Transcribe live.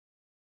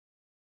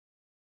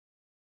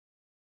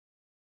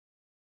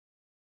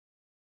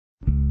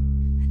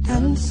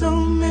done so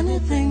many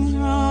things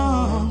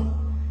wrong.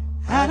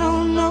 I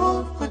don't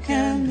know if I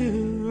can do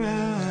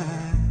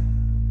right.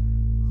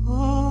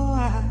 Oh,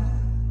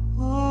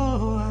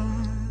 I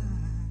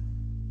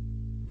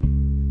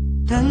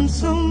done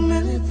so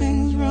many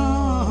things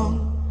wrong.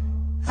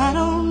 I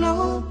don't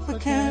know if I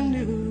can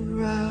do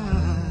right.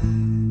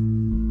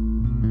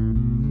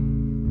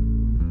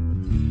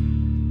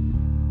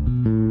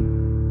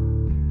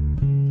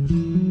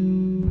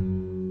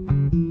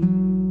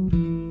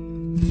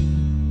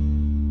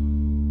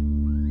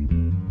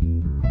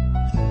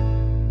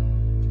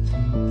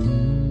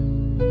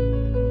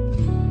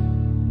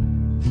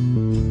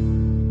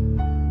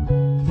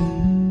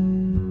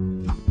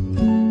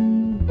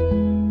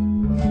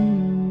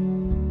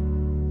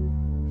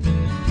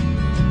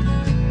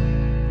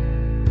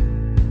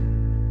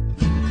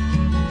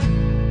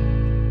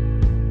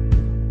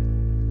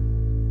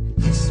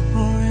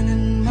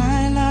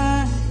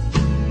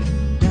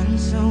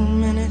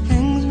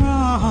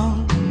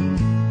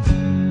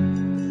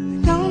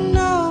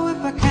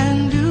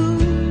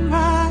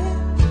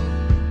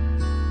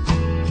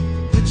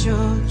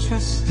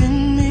 Trust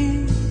in me,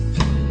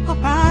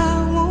 hope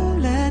I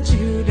won't let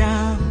you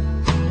down.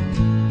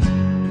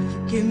 If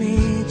you give me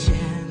a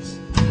chance,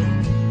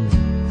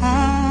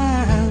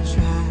 I'll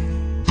try.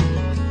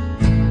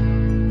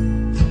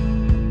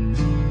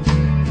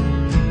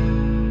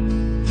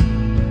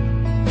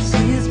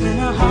 See, it's been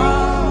a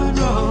hard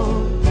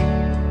road,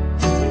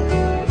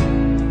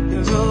 the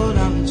road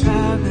I'm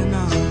traveling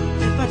on.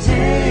 If I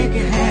take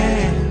your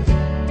hand,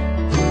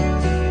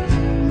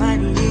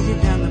 might lead you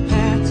down the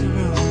path to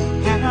ruin.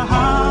 A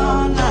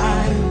hard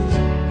life,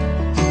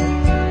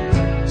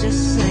 just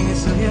sing it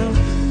so you'll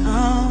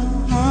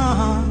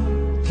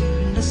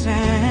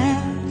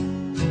understand.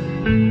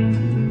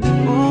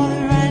 Oh,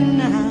 right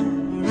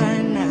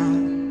now,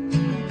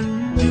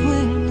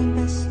 doing the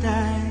best I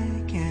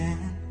can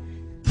at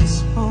this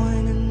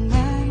point in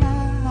my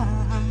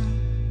life.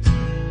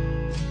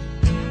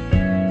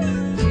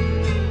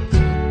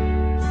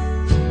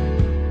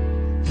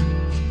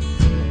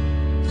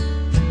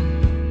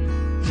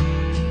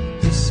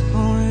 This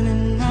point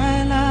in my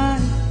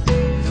life,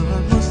 though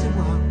I've mostly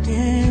walked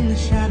in the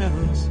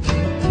shadows,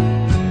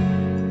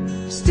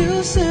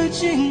 still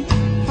searching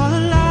for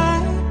the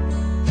light.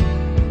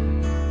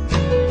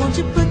 Won't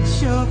you put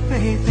your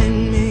faith in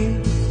me?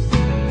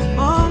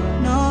 Oh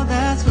no,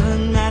 that's what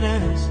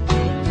matters.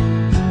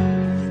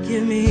 If you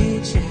give me a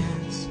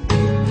chance,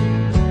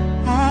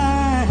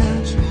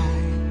 I'll try.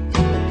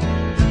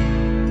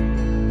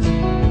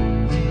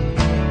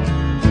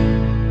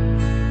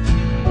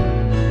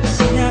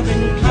 See, I've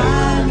been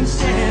climbing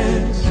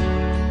stairs,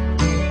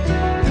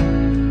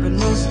 but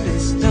mostly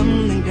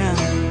stumbling down.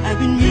 I've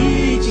been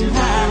reaching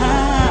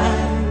high,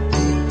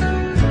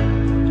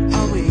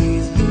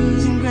 always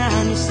losing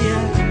ground. You see, I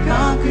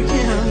conquered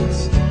hills,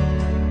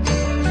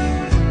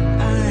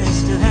 I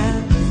still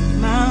have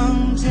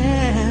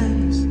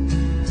mountains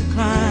to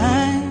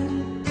climb.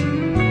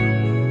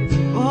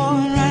 Oh,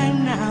 right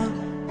now,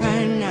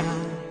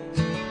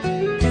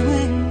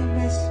 doing the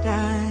best I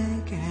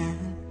can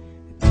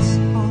at this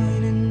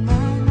point in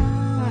my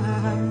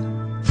life.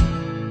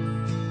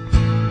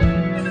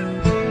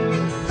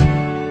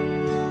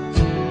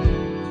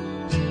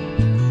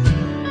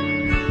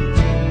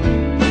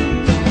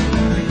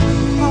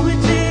 Before we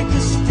take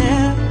a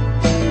step,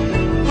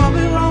 before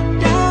we walk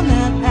down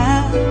that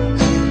path,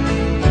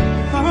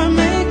 before I'm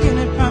making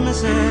it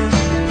promises,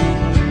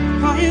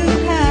 before you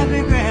have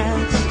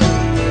regrets,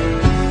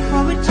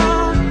 before we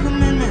talk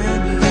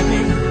commitment, let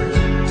me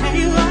tell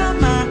you of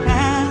my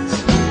past,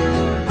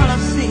 all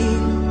I've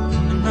seen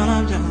and all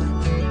I've done,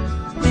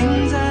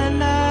 things I'd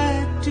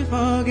like to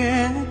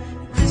forget at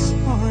this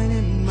point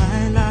in my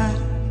life.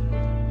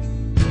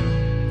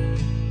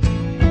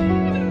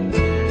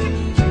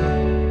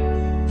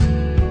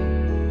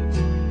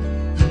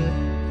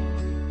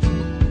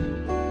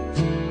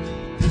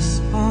 This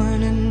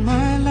point in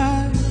my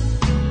life,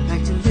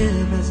 like to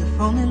live as if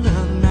only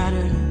love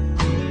mattered,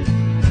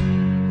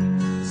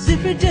 as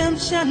if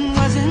redemption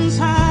was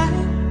inside,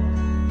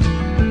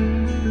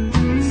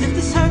 as if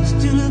this hurts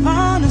to live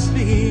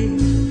honestly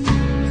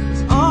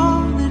is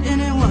all that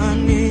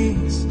anyone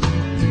needs.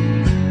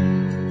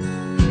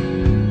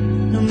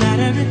 No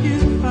matter if you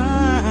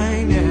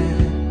find it.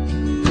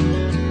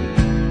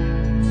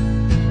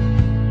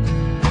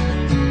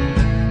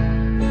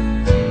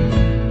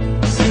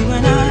 See,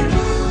 when I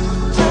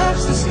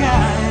touch the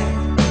sky,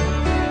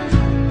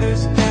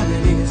 Earth's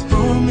gravity has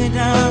pulled me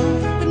down,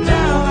 but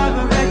now I've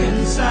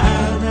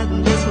reconciled that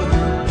in this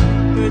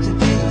world, birds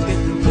and angels get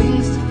the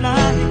wings to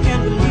fly. You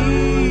can't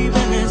believe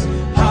in this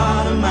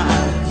heart of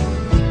mine.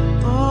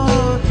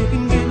 Oh, if you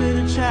can give it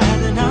a try,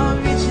 then I'll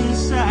reach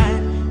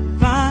inside,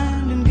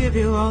 find and give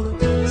you all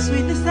the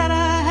sweetness that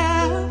I